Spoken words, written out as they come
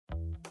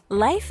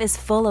Life is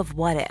full of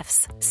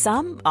what-ifs.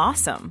 Some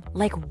awesome,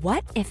 like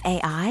what if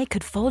AI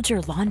could fold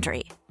your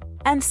laundry?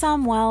 And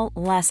some, well,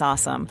 less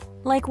awesome,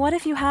 like what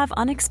if you have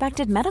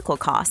unexpected medical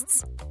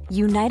costs?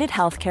 United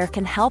Healthcare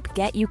can help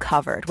get you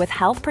covered with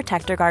Health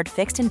Protector Guard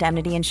fixed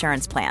indemnity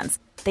insurance plans.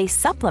 They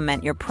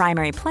supplement your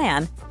primary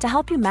plan to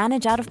help you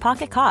manage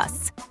out-of-pocket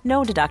costs.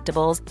 No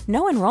deductibles,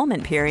 no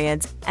enrollment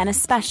periods, and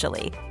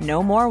especially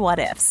no more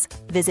what-ifs.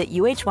 Visit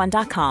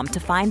uh1.com to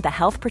find the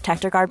Health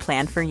Protector Guard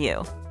plan for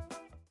you.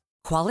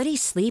 Quality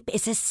sleep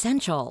is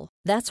essential.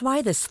 That's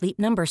why the Sleep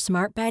Number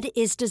Smart Bed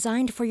is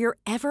designed for your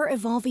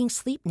ever-evolving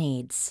sleep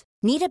needs.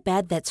 Need a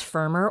bed that's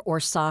firmer or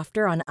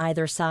softer on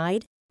either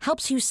side?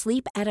 Helps you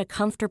sleep at a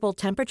comfortable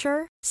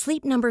temperature?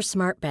 Sleep Number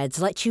Smart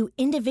Beds let you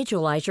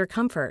individualize your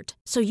comfort,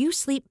 so you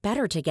sleep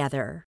better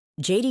together.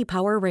 J.D.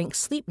 Power ranks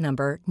Sleep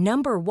Number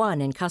number one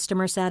in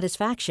customer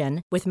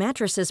satisfaction with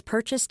mattresses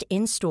purchased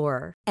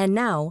in-store. And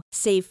now,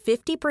 save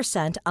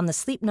 50% on the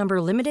Sleep Number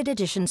Limited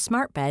Edition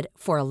Smart Bed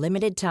for a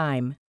limited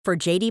time. For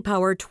J.D.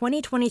 Power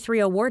 2023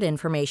 award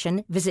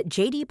information, visit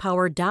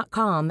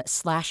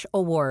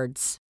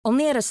jdpower.com/awards.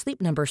 Only at a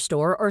Sleep Number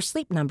store or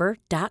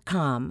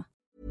sleepnumber.com.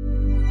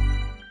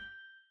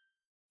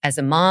 As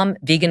a mom,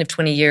 vegan of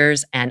 20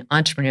 years, and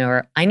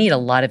entrepreneur, I need a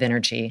lot of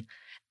energy.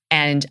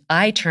 And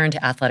I turn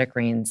to Athletic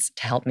Greens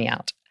to help me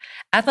out.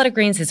 Athletic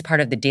Greens is part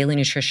of the daily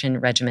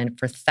nutrition regimen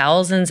for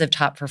thousands of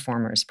top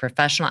performers,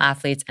 professional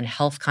athletes, and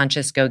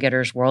health-conscious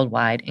go-getters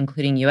worldwide,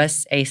 including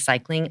USA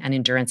cycling and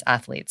endurance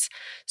athletes.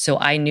 So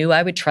I knew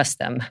I would trust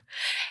them.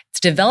 It's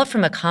developed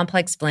from a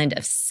complex blend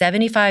of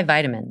 75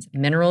 vitamins,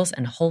 minerals,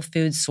 and whole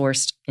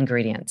food-sourced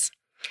ingredients.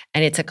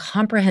 And it's a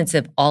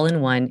comprehensive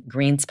all-in-one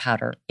greens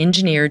powder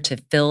engineered to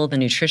fill the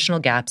nutritional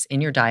gaps in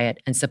your diet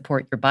and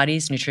support your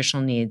body's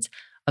nutritional needs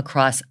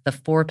across the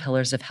 4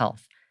 pillars of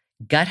health: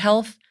 gut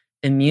health,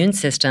 immune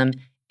system,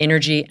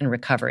 energy, and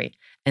recovery.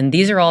 And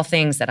these are all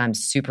things that I'm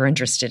super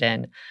interested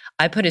in.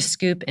 I put a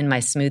scoop in my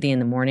smoothie in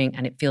the morning,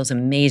 and it feels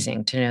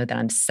amazing to know that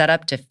I'm set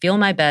up to feel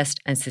my best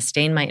and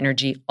sustain my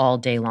energy all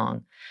day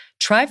long.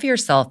 Try for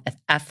yourself at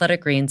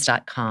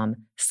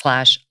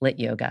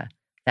athleticgreens.com/lityoga.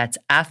 That's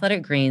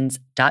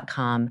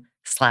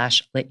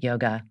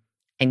athleticgreens.com/lityoga,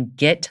 and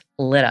get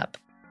lit up.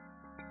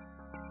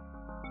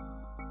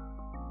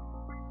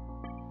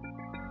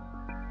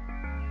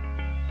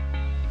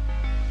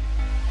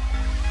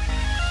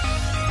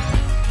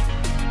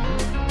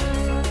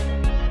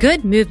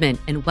 Good movement,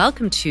 and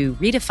welcome to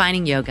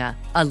Redefining Yoga,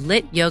 a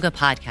lit yoga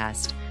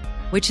podcast,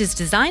 which is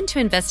designed to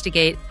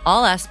investigate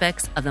all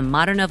aspects of the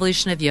modern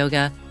evolution of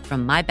yoga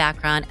from my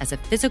background as a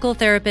physical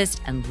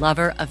therapist and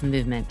lover of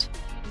movement.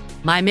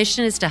 My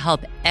mission is to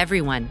help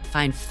everyone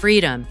find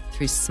freedom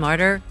through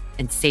smarter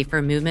and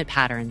safer movement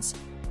patterns,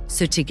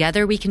 so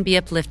together we can be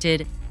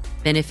uplifted,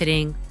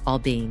 benefiting all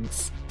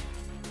beings.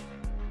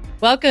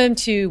 Welcome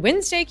to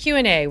Wednesday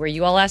Q&A, where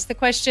you all ask the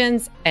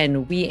questions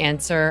and we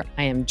answer.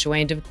 I am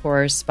joined, of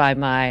course, by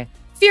my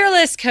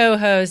fearless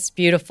co-host,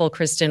 beautiful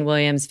Kristen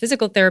Williams,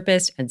 physical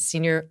therapist and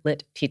senior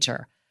lit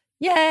teacher.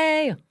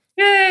 Yay!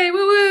 Yay!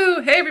 Woo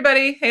woo! Hey,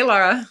 everybody. Hey,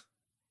 Laura.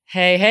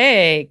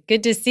 Hey.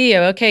 Good to see you.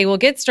 Okay, we'll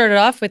get started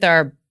off with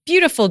our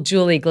beautiful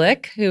Julie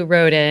Glick, who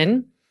wrote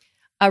in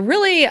a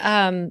really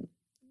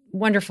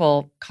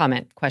wonderful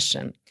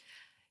question.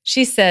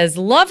 She says,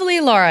 lovely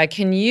Laura,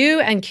 can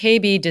you and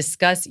KB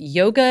discuss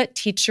yoga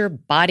teacher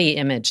body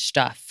image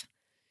stuff?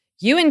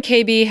 You and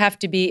KB have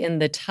to be in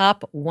the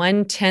top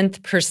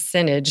 1/10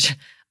 percentage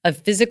of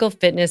physical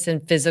fitness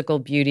and physical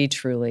beauty,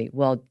 truly.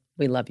 Well,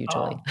 we love you,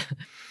 Julie. Oh.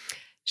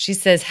 She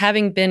says,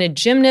 having been a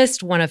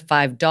gymnast, one of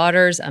 5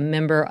 daughters, a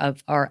member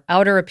of our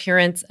outer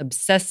appearance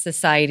obsessed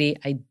society,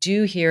 I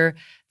do hear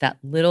that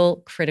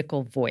little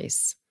critical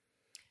voice.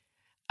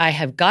 I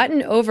have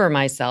gotten over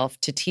myself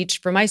to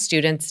teach for my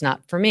students,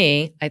 not for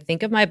me. I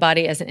think of my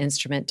body as an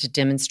instrument to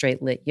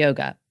demonstrate lit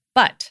yoga,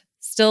 but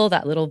still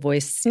that little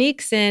voice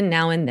sneaks in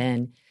now and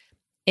then.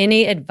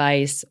 Any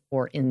advice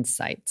or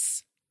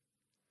insights?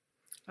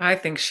 I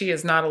think she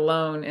is not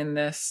alone in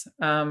this.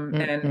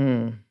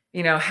 And,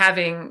 you know,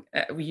 having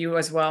you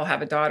as well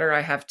have a daughter,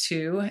 I have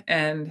 2.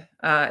 And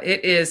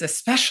it is,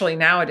 especially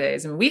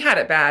nowadays, and we had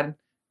it bad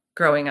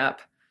growing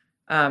up.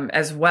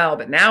 As well.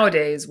 But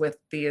nowadays with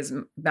the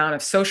amount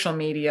of social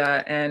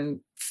media and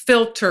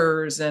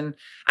filters, and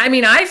I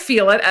mean, I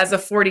feel it as a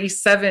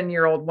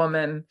 47-year-old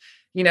woman,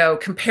 you know,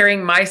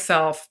 comparing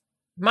myself,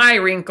 my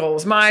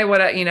wrinkles,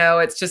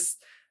 it's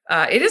just,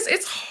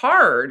 it's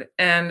hard.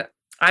 And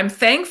I'm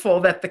thankful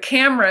that the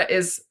camera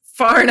is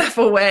far enough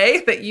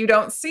away that you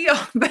don't see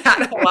all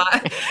that a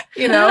lot,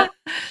 you know,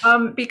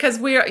 because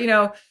we are, you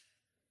know,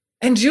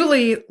 and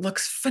Julie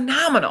looks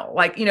phenomenal.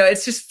 Like, you know,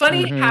 it's just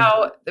funny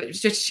how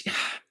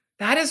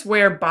that is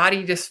where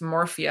body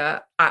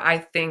dysmorphia, I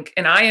think,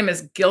 and I am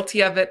as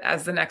guilty of it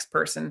as the next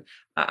person.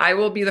 I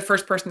will be the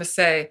first person to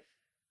say,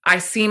 I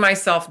see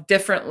myself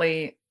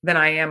differently than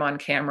I am on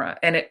camera.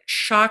 And it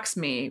shocks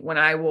me when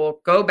I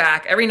will go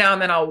back every now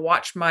and then. I'll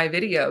watch my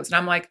videos and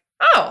I'm like,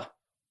 oh,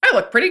 I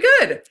look pretty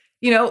good.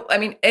 You know, I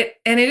mean, it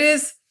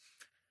is,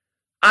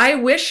 I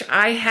wish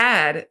I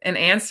had an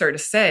answer to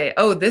say,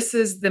 oh, this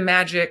is the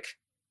magic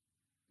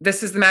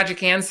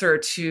answer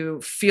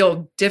to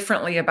feel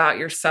differently about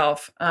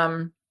yourself,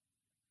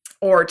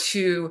 or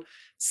to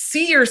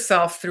see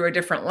yourself through a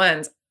different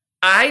lens.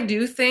 I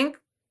do think,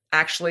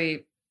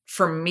 actually,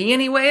 for me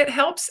anyway, it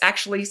helps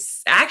actually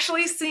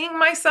seeing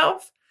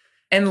myself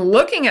and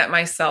looking at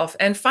myself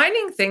and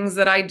finding things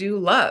that I do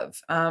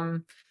love.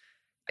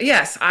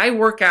 Yes, I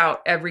work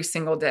out every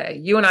single day.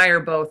 You and I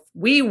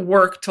we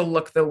work to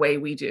look the way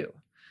we do.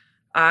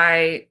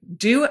 I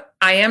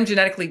am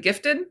genetically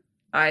gifted.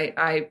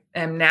 I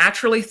am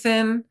naturally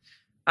thin.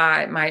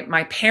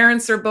 My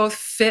parents are both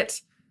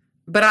fit,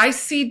 but I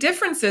see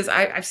differences.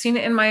 I've seen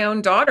it in my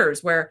own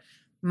daughters, where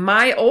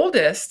my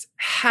oldest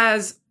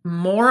has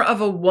more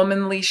of a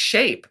womanly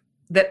shape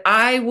that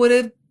I would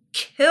have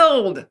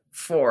killed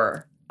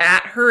for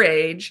at her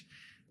age.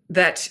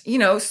 That,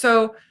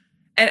 so,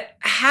 and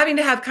having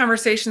to have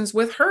conversations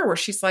with her where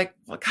she's like,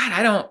 well,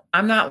 God,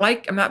 I'm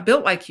not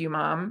built like you,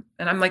 Mom.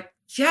 And I'm like,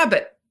 yeah,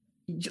 but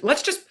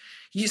let's just,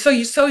 so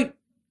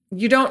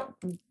you don't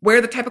wear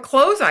the type of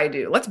clothes I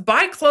do. Let's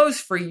buy clothes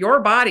for your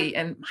body.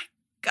 And my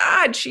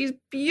God, she's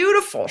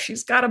beautiful.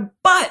 She's got a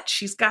butt.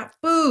 She's got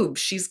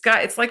boobs.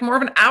 It's like more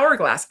of an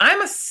hourglass.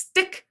 I'm a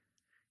stick,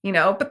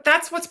 but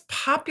that's what's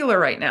popular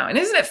right now. And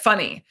isn't it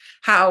funny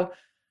how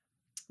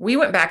we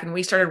went back and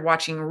we started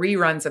watching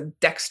reruns of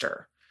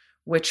Dexter,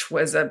 which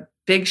was a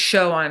big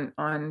show on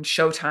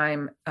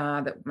Showtime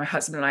that my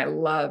husband and I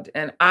loved.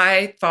 And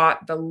I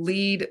thought the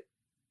lead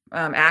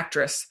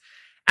actress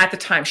at the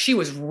time, she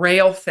was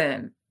rail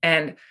thin.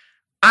 And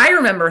I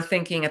remember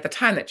thinking at the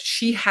time that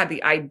she had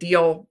the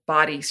ideal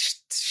body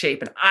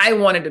shape, and I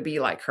wanted to be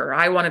like her.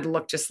 I wanted to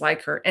look just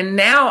like her. And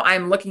now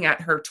I'm looking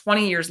at her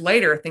 20 years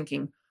later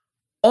thinking,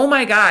 oh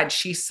my God,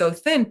 she's so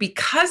thin,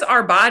 because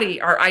our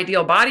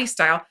ideal body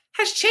style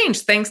has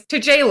changed, thanks to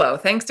J-Lo,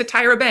 thanks to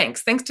Tyra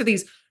Banks, thanks to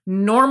these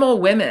normal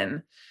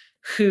women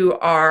who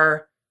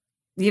are,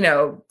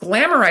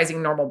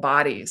 glamorizing normal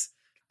bodies.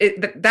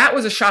 That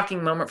was a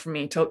shocking moment for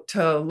me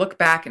to look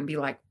back and be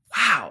like,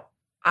 wow,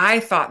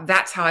 I thought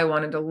that's how I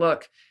wanted to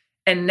look.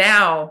 And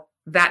now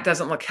that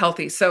doesn't look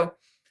healthy. So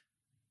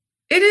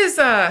it is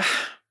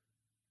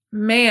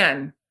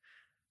man,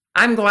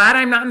 I'm glad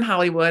I'm not in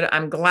Hollywood.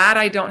 I'm glad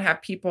I don't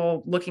have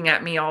people looking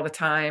at me all the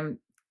time.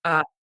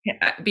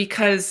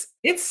 Because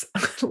it's,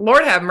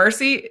 Lord have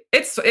mercy,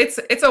 it's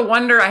a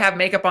wonder I have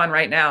makeup on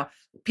right now.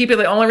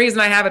 The only reason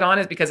I have it on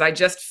is because I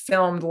just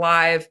filmed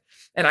live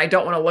and I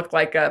don't want to look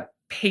like a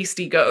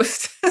pasty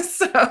ghost.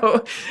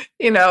 So,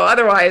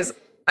 otherwise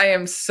I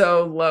am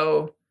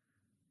so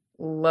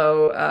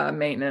low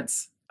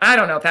maintenance. I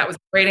don't know if that was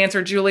a great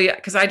answer, Julie,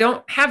 because I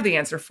don't have the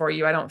answer for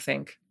you, I don't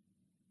think.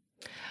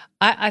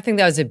 I think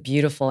that was a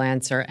beautiful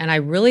answer. And I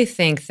really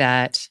think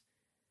that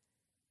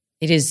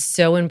it is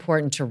so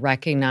important to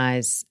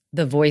recognize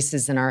the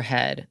voices in our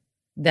head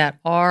that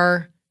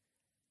are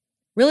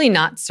really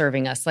not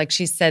serving us. Like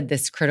she said,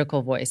 this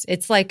critical voice.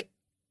 It's like,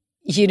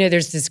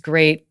 there's this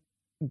great,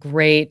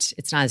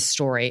 it's not a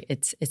story.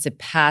 It's a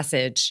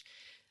passage.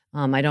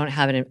 I don't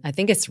have it. I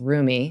think it's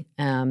Rumi.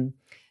 And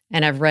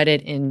I've read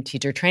it in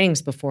teacher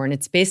trainings before. And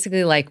it's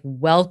basically like,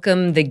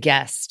 welcome the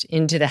guest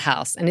into the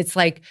house. And it's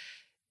like,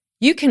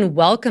 you can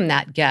welcome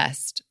that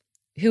guest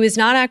who is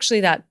not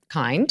actually that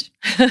kind.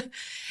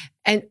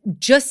 And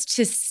just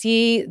to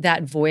see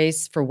that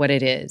voice for what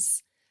it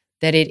is,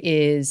 that it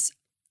is,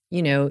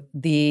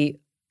 the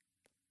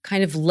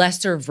kind of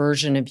lesser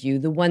version of you,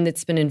 the one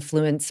that's been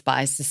influenced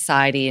by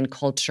society and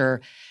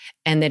culture,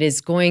 and that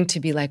is going to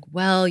be like,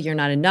 well, you're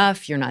not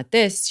enough, you're not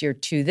this, you're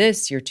too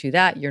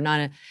that, you're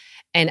not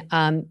and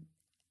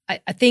I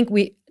think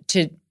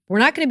we're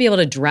not going to be able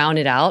to drown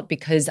it out,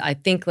 because I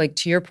think, like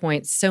to your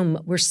point,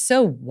 we're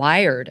so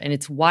wired, and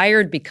it's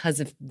wired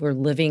because we're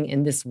living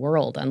in this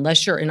world.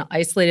 Unless you're in an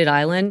isolated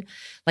island,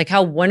 like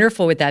how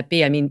wonderful would that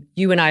be? I mean,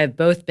 you and I have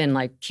both been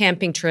like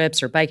camping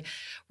trips or bike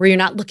where you're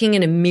not looking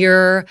in a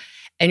mirror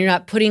and you're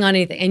not putting on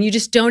anything, and you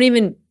just don't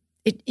even,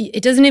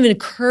 it doesn't even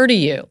occur to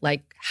you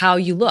like how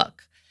you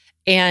look.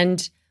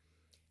 And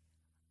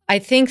I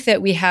think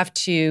that we have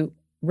to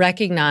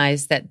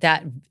recognize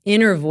that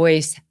inner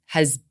voice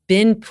has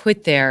been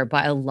put there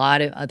by a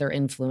lot of other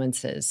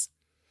influences.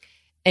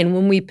 And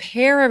when we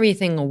pare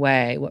everything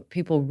away, what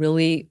people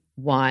really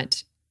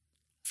want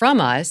from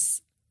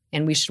us,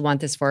 and we should want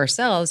this for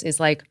ourselves, is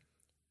like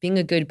being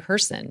a good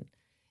person.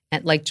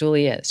 And like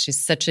Julie is, she's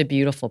such a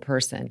beautiful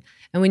person.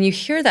 And when you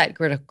hear that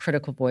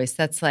critical voice,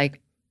 that's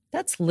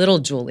little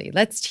Julie,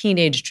 that's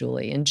teenage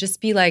Julie, and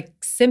just be like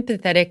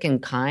sympathetic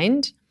and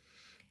kind,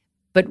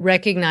 but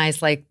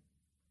recognize like,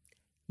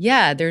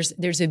 yeah,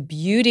 there's a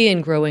beauty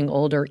in growing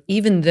older,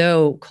 even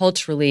though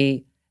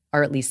culturally,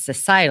 or at least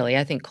societally,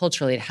 I think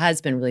culturally it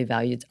has been really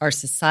valued. Our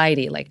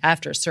society, like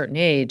after a certain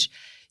age,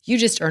 you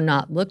just are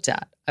not looked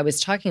at. I was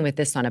talking with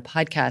this on a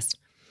podcast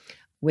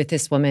with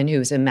this woman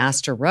who's a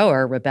master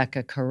rower,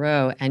 Rebecca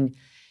Careau, and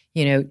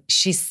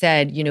she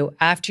said,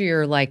 after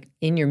you're like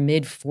in your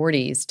mid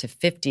 40s to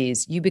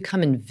 50s, you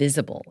become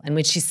invisible. And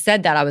when she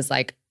said that, I was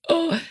like,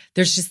 oh,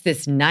 there's just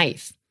this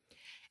knife.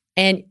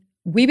 And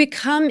we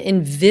become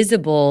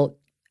invisible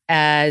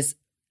as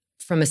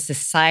from a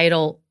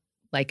societal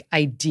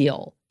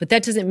ideal, but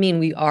that doesn't mean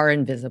we are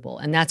invisible.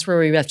 And that's where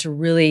we have to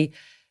really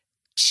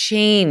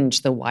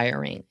change the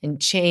wiring and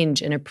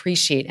change and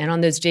appreciate. And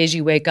on those days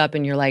you wake up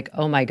and you're like,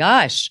 oh my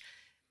gosh,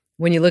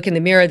 when you look in the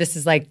mirror, this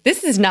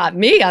is not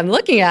me I'm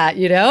looking at,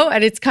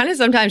 and it's kind of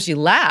sometimes you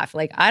laugh,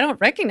 I don't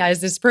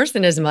recognize this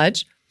person as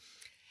much.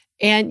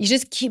 And you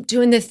just keep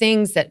doing the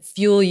things that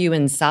fuel you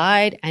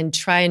inside and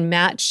try and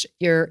match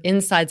your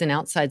insides and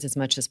outsides as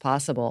much as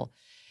possible.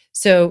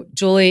 So,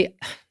 Julie,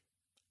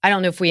 I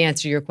don't know if we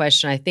answer your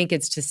question. I think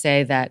it's to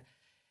say that,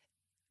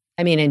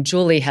 and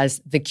Julie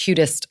has the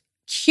cutest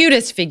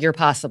figure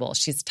possible.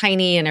 She's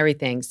tiny and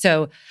everything.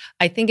 So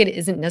I think it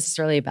isn't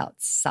necessarily about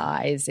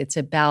size. It's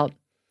about,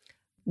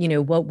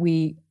 what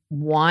we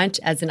want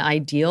as an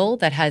ideal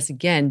that has,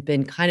 again,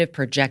 been kind of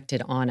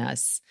projected on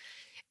us.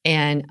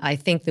 And I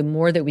think the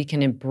more that we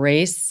can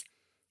embrace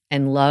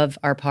and love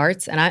our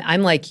parts, and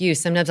I'm like you,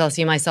 sometimes I'll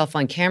see myself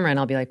on camera and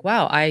I'll be like,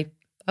 wow, I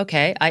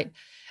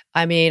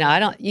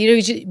don't,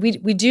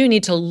 we do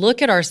need to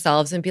look at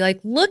ourselves and be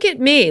like, look at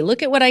me,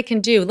 look at what I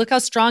can do, look how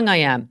strong I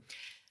am.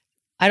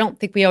 I don't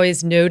think we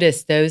always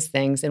notice those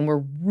things, and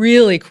we're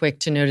really quick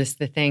to notice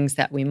the things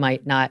that we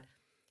might not,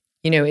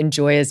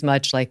 enjoy as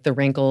much, like the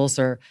wrinkles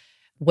or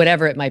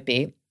whatever it might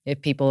be.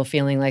 If people are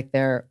feeling like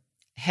they're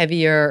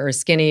heavier or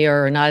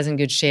skinnier or not as in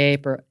good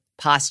shape or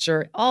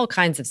posture, all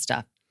kinds of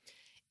stuff.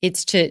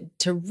 It's to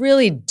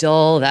really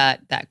dull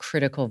that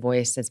critical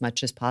voice as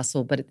much as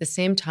possible, but at the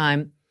same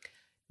time,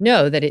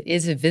 know that it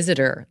is a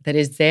visitor that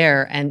is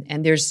there, and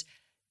there's,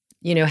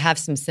 have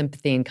some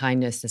sympathy and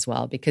kindness as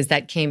well, because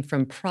that came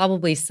from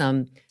probably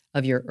some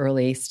of your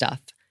early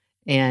stuff.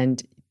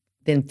 And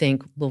then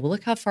think, well,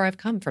 look how far I've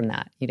come from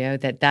that,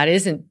 that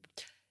isn't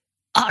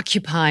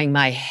occupying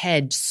my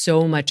head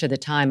so much of the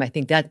time. I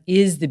think that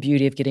is the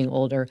beauty of getting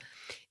older,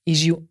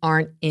 is you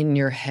aren't in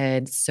your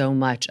head so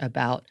much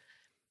about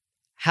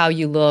how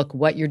you look,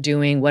 what you're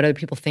doing, what other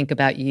people think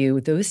about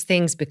you. Those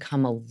things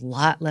become a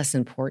lot less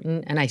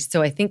important. And I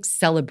think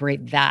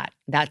celebrate that.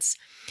 That's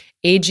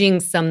aging.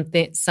 Some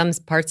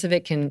parts of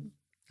it can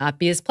not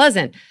be as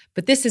pleasant,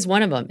 but this is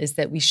one of them, is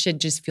that we should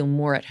just feel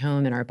more at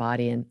home in our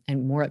body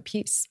and more at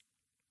peace.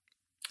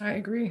 I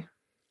agree.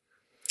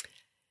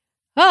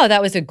 Oh,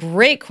 that was a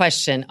great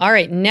question. All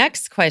right,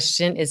 next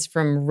question is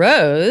from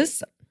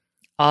Rose,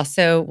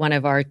 also one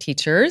of our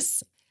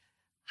teachers.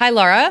 Hi,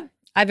 Laura.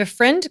 I have a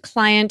friend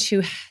client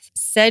who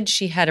said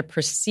she had a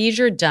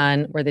procedure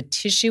done where the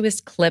tissue was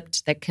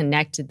clipped that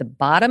connected the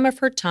bottom of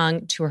her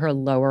tongue to her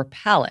lower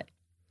palate.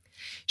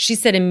 She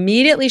said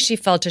immediately she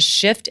felt a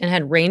shift and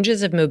had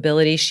ranges of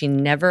mobility she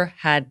never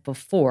had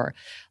before,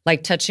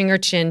 like touching her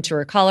chin to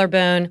her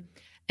collarbone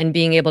and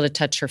being able to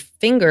touch her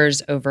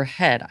fingers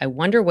overhead. I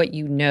wonder what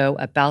you know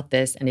about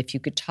this, and if you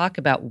could talk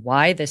about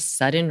why this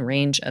sudden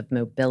range of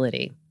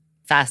mobility.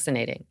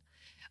 Fascinating.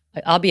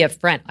 I'll be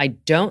upfront.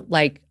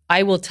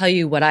 I will tell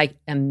you what I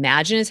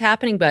imagine is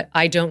happening, but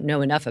I don't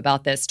know enough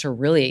about this to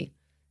really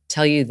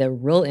tell you the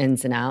real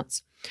ins and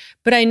outs.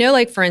 But I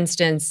know, for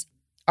instance,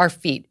 our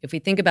feet. If we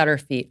think about our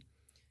feet,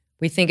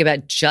 we think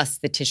about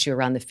just the tissue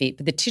around the feet.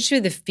 But the tissue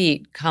of the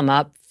feet come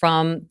up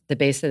from the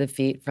base of the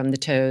feet, from the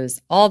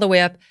toes, all the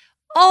way up,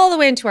 all the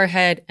way into our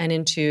head and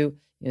into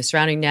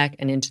surrounding neck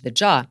and into the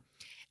jaw.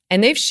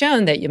 And they've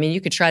shown that,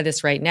 you could try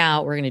this right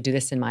now. We're going to do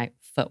this in my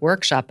foot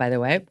workshop, by the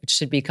way, which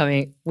should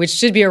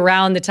be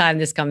around the time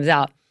this comes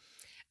out.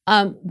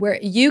 Where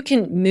you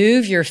can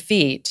move your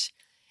feet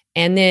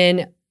and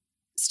then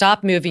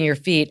stop moving your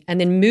feet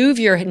and then move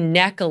your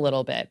neck a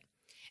little bit.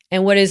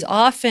 And what is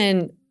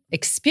often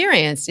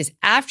experienced is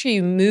after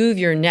you move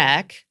your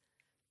neck,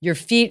 your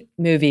feet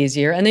move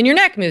easier and then your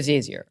neck moves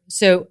easier.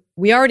 So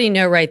we already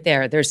know right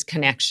there's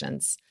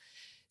connections.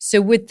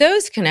 So with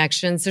those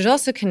connections, there's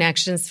also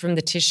connections from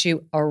the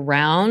tissue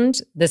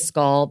around the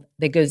skull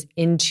that goes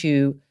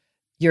into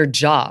your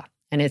jaw.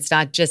 And it's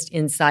not just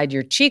inside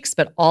your cheeks,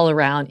 but all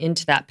around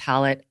into that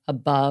palate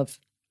above.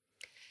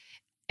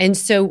 And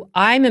so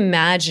I'm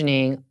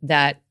imagining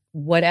that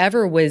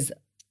whatever was,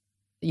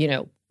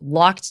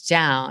 locked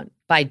down,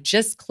 by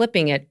just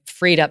clipping it,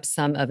 freed up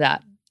some of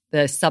that,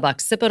 the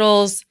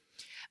suboccipitals.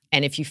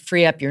 And if you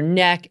free up your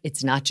neck,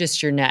 it's not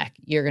just your neck.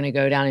 You're going to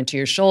go down into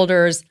your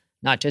shoulders,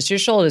 not just your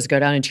shoulders, go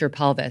down into your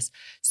pelvis.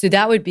 So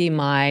that would be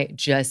my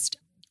just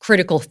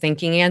critical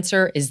thinking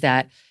answer, is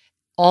that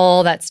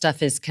all that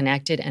stuff is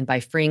connected, and by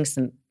freeing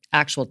some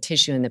actual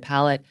tissue in the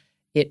palate,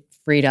 it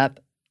freed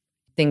up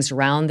things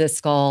around the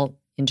skull,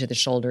 into the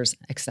shoulders,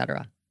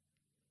 etc.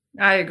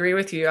 I agree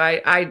with you.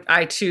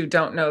 I too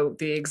don't know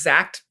the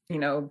exact,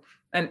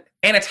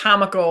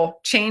 anatomical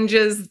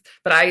changes,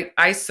 but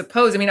I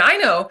suppose, I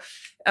know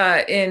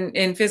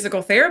in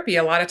physical therapy,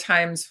 a lot of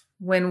times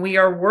when we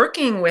are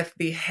working with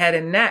the head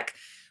and neck,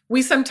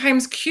 we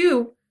sometimes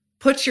cue,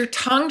 put your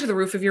tongue to the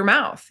roof of your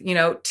mouth,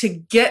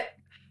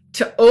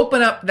 to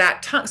open up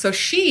that tongue. So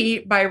she,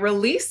 by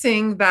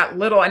releasing that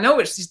little, I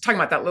know she's talking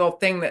about that little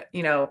thing that,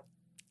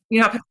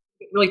 how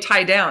really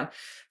tied down.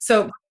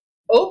 So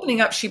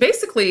opening up, she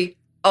basically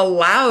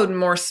allowed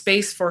more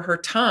space for her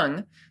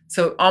tongue.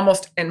 So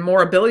almost, and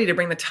more ability to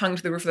bring the tongue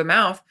to the roof of the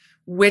mouth,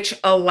 which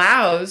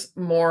allows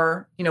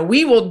more,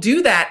 we will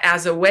do that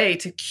as a way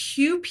to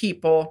cue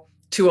people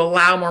to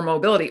allow more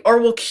mobility, or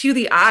we'll cue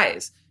the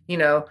eyes,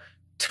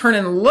 turn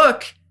and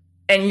look,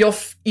 and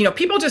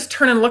people just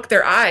turn and look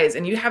their eyes,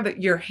 and you have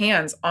your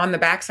hands on the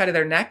backside of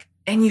their neck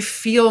and you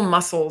feel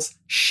muscles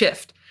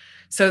shift.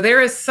 So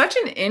there is such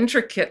an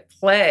intricate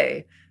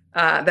play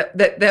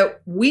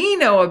that we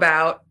know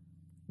about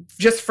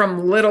just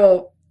from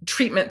little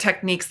treatment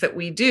techniques that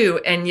we do.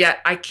 And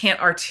yet I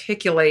can't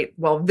articulate,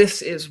 well,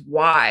 this is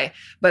why.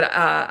 But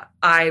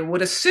I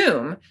would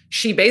assume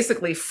she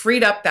basically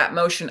freed up that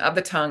motion of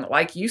the tongue,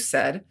 like you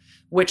said,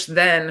 which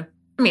then,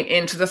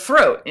 into the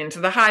throat, into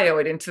the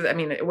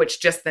hyoid,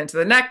 which just then to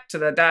the neck, to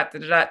the dot,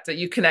 that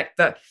you connect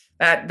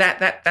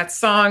that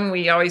song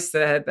we always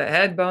said, the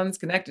head bone's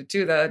connected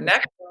to the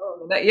neck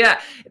bone. Yeah,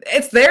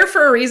 it's there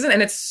for a reason.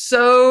 And it's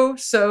so,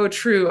 so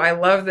true. I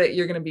love that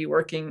you're going to be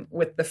working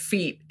with the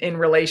feet in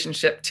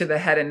relationship to the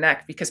head and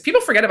neck, because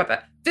people forget about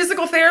that.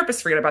 Physical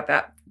therapists forget about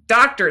that.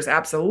 Doctors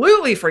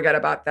absolutely forget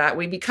about that.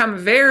 We become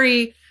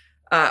very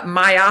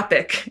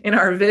myopic in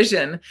our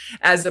vision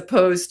as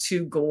opposed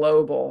to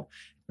global.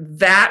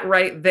 That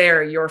right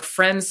there, your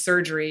friend's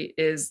surgery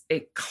is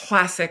a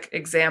classic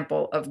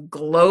example of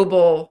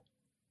global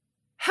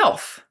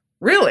health,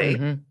 really.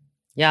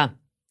 Mm-hmm.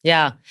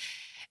 Yeah.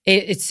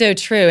 It's so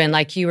true. And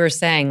like you were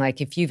saying,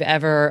 like if you've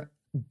ever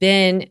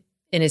been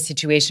in a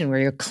situation where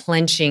you're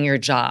clenching your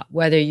jaw,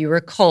 whether you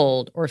were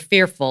cold or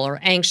fearful or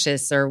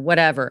anxious or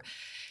whatever,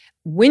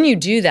 when you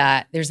do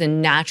that, there's a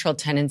natural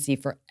tendency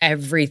for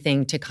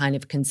everything to kind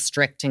of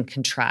constrict and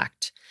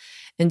contract.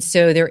 And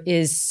so there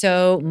is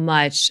so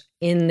much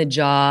in the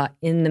jaw,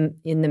 in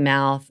the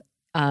mouth,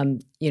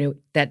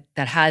 that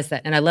has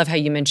that. And I love how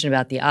you mentioned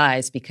about the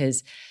eyes,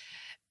 because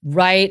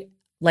right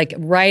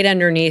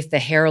underneath the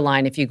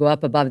hairline, if you go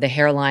up above the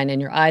hairline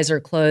and your eyes are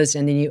closed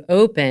and then you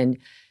open,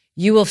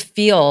 you will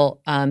feel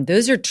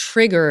those are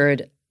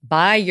triggered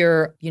by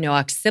your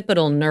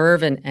occipital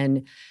nerve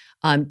and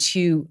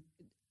to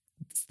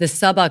the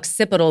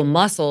suboccipital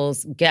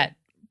muscles get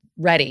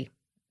ready.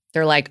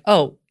 They're like,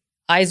 oh,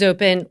 eyes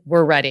open,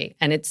 we're ready.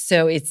 And it's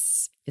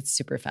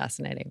super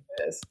fascinating.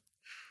 It is.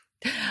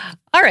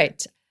 All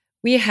right.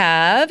 We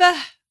have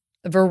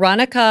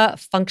Veronica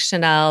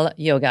Functional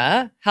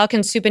Yoga. How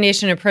can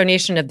supination and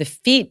pronation of the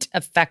feet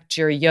affect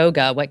your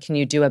yoga? What can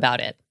you do about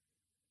it?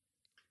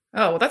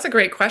 Oh, well, that's a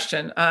great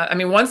question.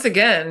 Once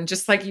again,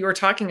 just like you were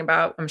talking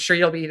about, I'm sure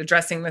you'll be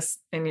addressing this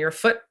in your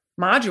foot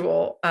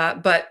module.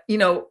 But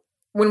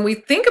when we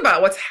think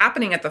about what's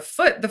happening at the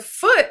foot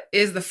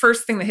is the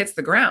first thing that hits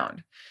the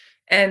ground.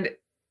 And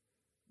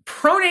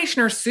pronation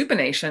or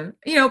supination,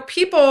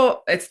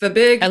 people, it's the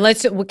big...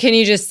 And can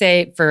you just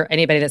say for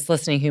anybody that's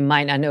listening who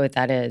might not know what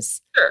that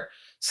is? Sure.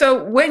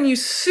 So when you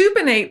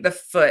supinate the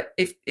foot,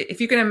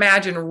 if you can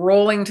imagine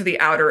rolling to the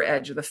outer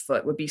edge of the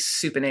foot would be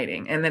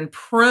supinating, and then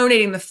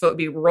pronating the foot would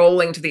be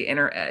rolling to the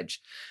inner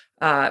edge.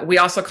 We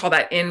also call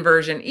that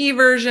inversion,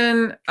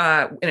 eversion,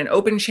 in an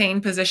open chain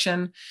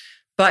position.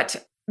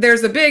 But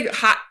there's the big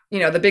hot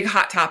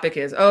topic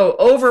is,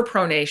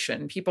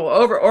 overpronation. People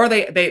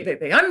they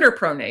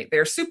underpronate.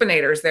 They're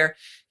supinators.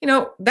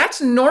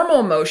 That's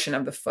normal motion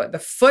of the foot. The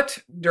foot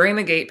during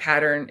the gait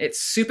pattern, it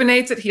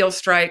supinates at heel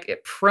strike,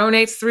 it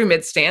pronates through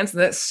mid stance,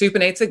 and then it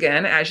supinates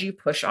again as you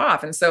push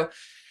off. And so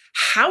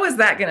how is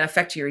that going to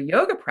affect your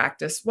yoga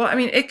practice? Well,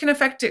 it can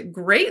affect it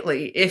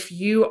greatly if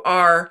you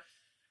are,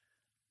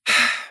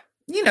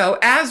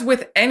 as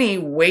with any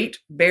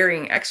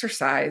weight-bearing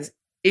exercise,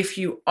 if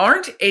you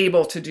aren't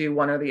able to do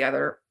one or the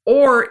other,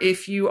 or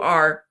if you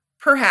are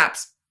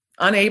perhaps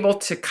unable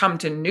to come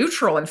to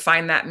neutral and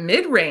find that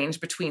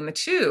mid-range between the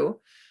two,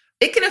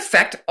 it can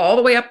affect all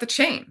the way up the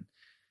chain.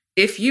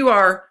 If you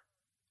are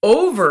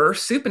over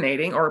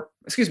pronating,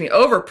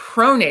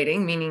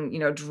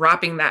 meaning,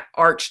 dropping that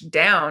arch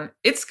down,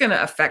 it's going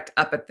to affect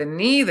up at the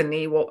knee. The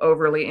knee will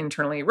overly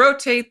internally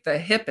rotate, the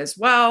hip as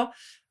well.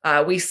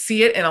 We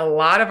see it in a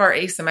lot of our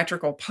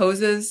asymmetrical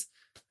poses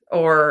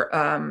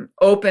or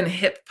open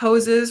hip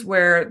poses,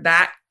 where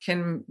that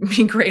can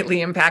be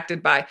greatly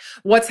impacted by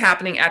what's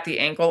happening at the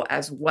ankle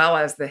as well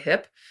as the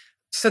hip.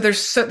 So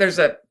there's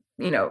a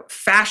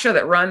fascia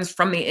that runs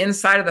from the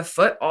inside of the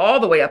foot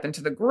all the way up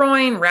into the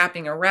groin,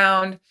 wrapping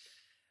around.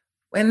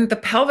 And the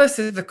pelvis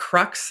is the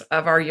crux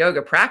of our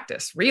yoga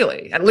practice,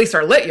 really, at least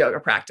our lit yoga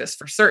practice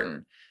for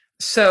certain.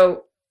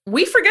 So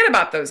we forget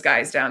about those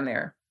guys down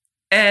there,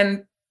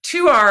 and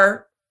to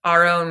our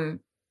own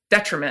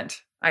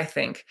detriment, I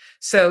think.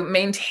 So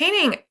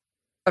maintaining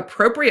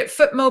appropriate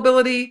foot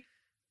mobility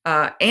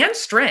and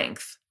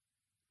strength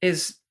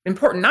is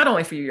important, not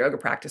only for your yoga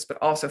practice, but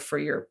also for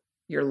your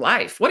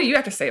life. What do you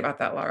have to say about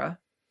that, Laura?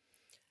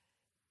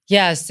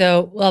 Yeah.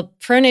 So,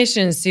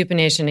 pronation and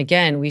supination,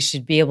 again, we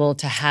should be able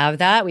to have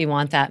that. We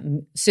want that.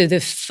 So the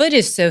foot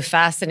is so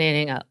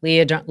fascinating.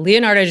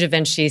 Leonardo da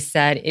Vinci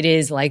said it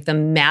is like the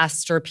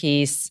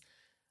masterpiece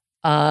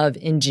of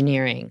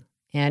engineering.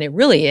 And it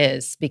really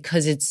is,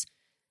 because it's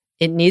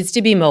It needs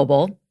to be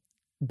mobile,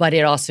 but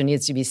it also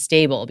needs to be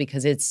stable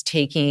because it's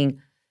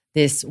taking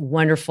this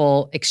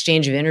wonderful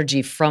exchange of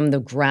energy from the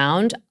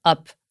ground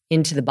up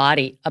into the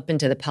body, up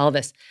into the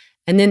pelvis.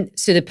 And then,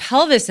 so the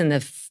pelvis and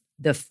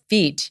the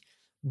feet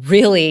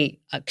really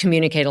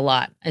communicate a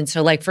lot. And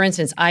so like, for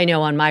instance, I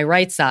know on my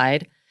right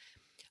side,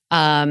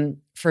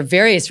 for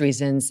various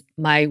reasons,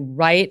 my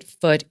right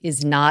foot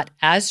is not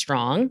as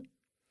strong.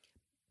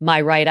 My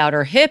right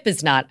outer hip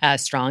is not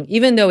as strong,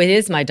 even though it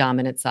is my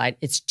dominant side.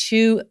 It's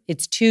too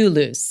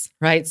loose,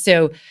 right?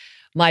 So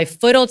my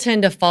foot will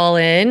tend to fall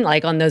in,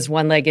 like on those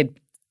one-legged,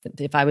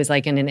 if I was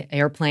like in an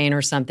airplane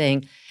or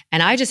something,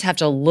 and I just have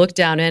to look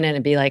down in it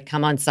and be like,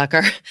 come on,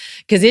 sucker,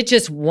 because it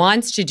just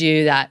wants to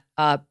do that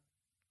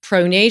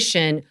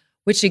pronation,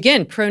 which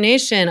again,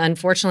 pronation,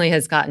 unfortunately,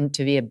 has gotten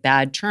to be a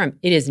bad term.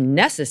 It is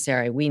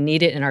necessary. We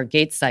need it in our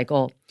gait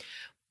cycle.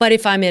 But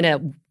if I'm in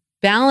a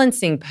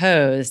balancing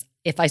pose,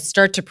 if I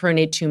start to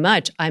pronate too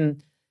much,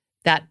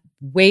 that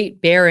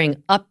weight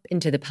bearing up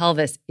into the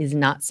pelvis is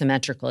not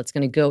symmetrical. It's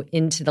going to go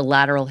into the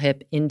lateral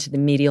hip, into the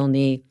medial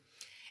knee,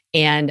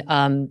 and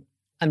I'm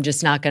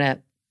not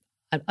going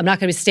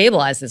to be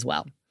stabilized as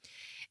well.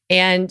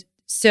 And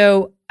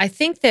so I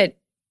think that,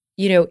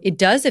 it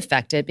does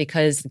affect it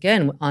because,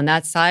 again, on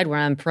that side where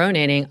I'm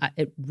pronating,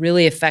 it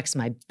really affects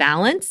my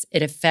balance.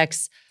 It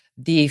affects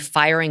the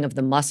firing of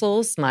the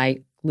muscles. My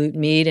glute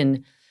med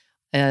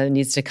and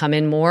needs to come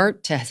in more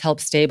to help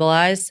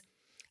stabilize.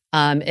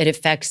 It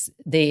affects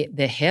the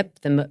hip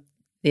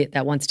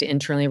that wants to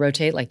internally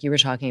rotate, like you were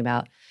talking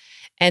about.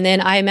 And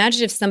then I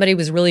imagine if somebody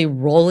was really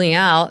rolling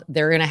out,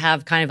 they're going to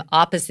have kind of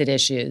opposite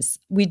issues.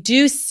 We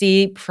do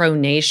see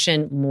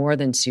pronation more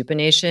than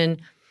supination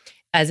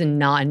as a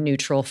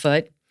non-neutral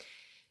foot.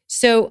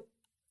 So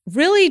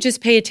really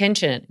just pay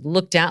attention.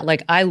 Look down.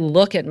 Like I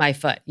look at my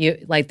foot.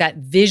 Like that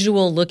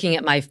visual looking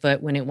at my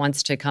foot when it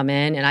wants to come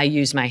in, and I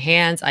use my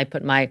hands.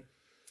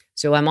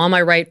 So I'm on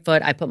my right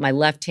foot. I put my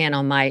left hand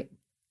on my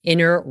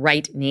inner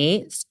right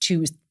knee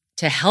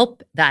to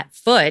help that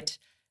foot,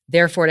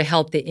 therefore to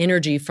help the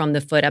energy from the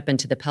foot up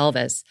into the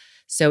pelvis.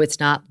 So it's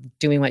not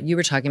doing what you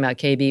were talking about,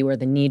 KB, where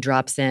the knee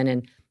drops in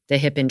and the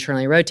hip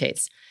internally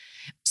rotates.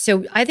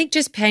 So I think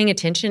just paying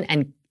attention,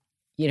 and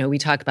we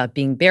talk about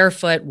being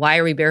barefoot. Why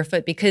are we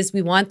barefoot? Because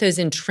we want those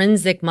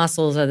intrinsic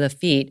muscles of the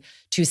feet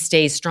to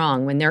stay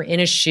strong. When they're in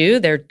a shoe,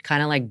 they're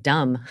kind of like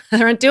dumb.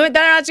 They're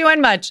not doing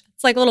much.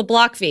 It's like little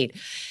block feet.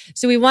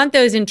 So we want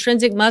those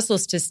intrinsic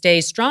muscles to stay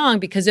strong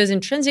because those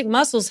intrinsic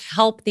muscles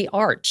help the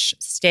arch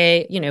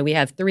stay. We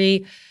have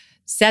 3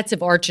 sets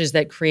of arches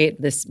that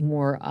create this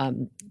more,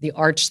 the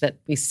arch that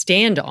we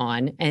stand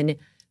on. And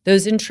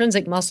those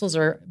intrinsic muscles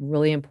are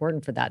really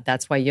important for that.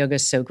 That's why yoga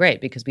is so great,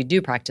 because we do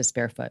practice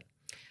barefoot.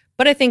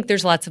 But I think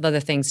there's lots of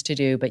other things to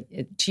do. But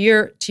to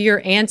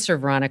your answer,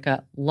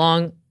 Veronica,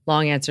 long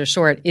answer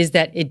short, is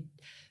that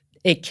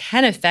it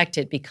can affect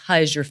it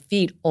because your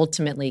feet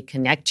ultimately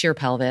connect to your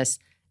pelvis.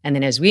 And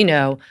then as we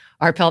know,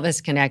 our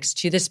pelvis connects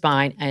to the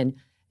spine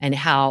and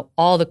how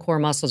all the core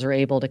muscles are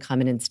able to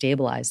come in and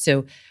stabilize.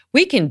 So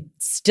we can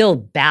still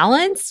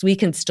balance. We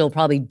can still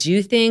probably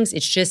do things.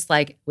 It's just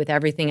like with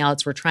everything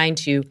else, we're trying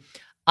to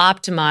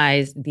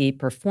optimize the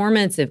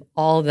performance of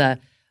all the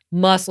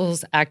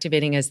muscles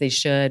activating as they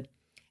should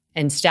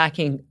and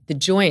stacking the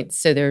joints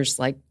so there's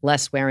like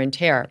less wear and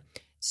tear.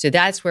 So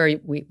that's where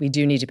we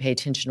do need to pay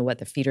attention to what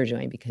the feet are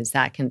doing, because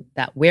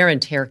that wear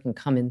and tear can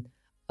come in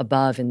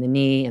above in the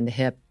knee and the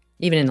hip,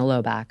 even in the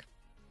low back.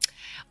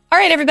 All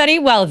right, everybody.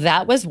 Well,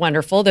 that was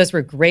wonderful. Those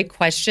were great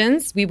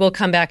questions. We will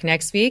come back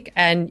next week.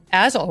 And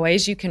as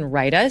always, you can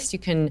write us. You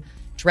can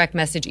direct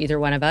message either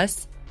one of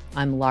us.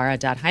 I'm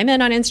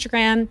Lara.Hyman on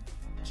Instagram.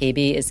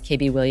 KB is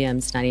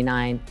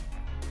KBWilliams99.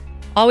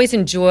 Always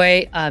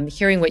enjoy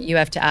hearing what you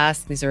have to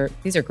ask. These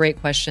are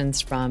great questions,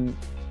 from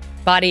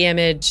body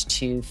image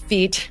to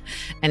feet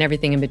and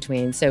everything in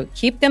between. So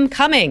keep them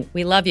coming.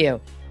 We love you.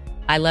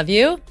 I love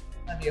you.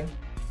 Love you.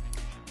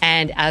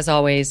 And as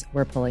always,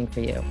 we're pulling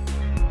for you.